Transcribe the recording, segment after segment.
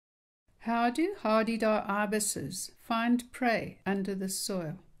How do Hadeda ibises find prey under the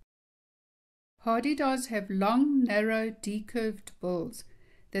soil? Hadedas have long, narrow, decurved bills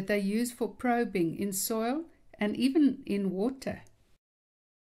that they use for probing in soil and even in water.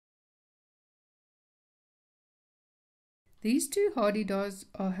 These two Hadedas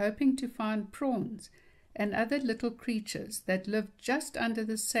are hoping to find prawns and other little creatures that live just under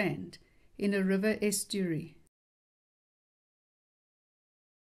the sand in a river estuary.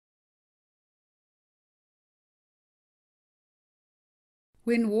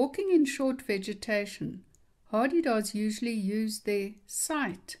 When walking in short vegetation, Hadedas usually use their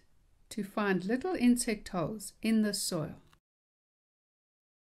sight to find little insect holes in the soil.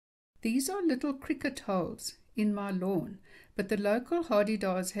 These are little cricket holes in my lawn, but the local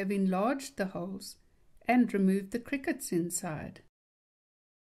Hadedas have enlarged the holes and removed the crickets inside.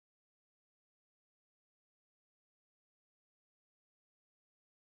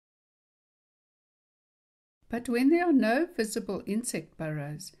 But when there are no visible insect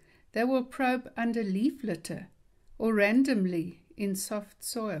burrows, they will probe under leaf litter or randomly in soft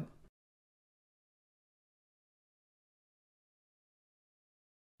soil.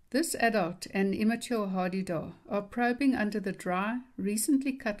 This adult and immature Hadeda are probing under the dry,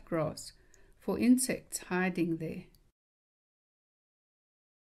 recently cut grass for insects hiding there.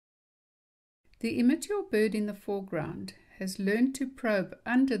 The immature bird in the foreground has learned to probe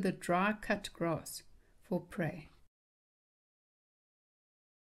under the dry cut grass for prey.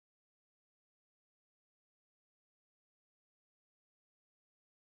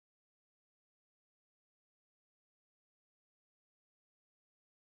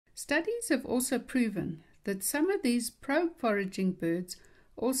 Studies have also proven that some of these probe foraging birds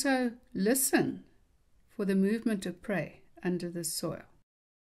also listen for the movement of prey under the soil.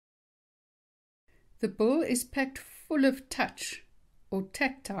 The bill is packed full of touch or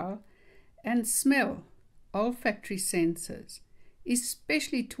tactile and smell olfactory sensors,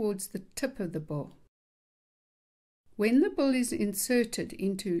 especially towards the tip of the bill. When the bill is inserted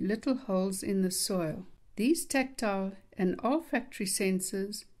into little holes in the soil, these tactile and olfactory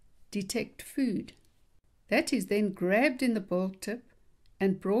sensors detect food. That is then grabbed in the bill tip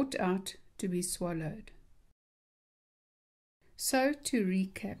and brought out to be swallowed. So, to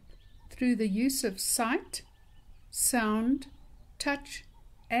recap, through the use of sight, sound, touch,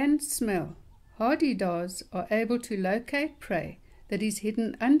 and smell, Hadedas are able to locate prey that is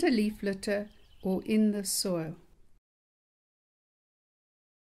hidden under leaf litter or in the soil.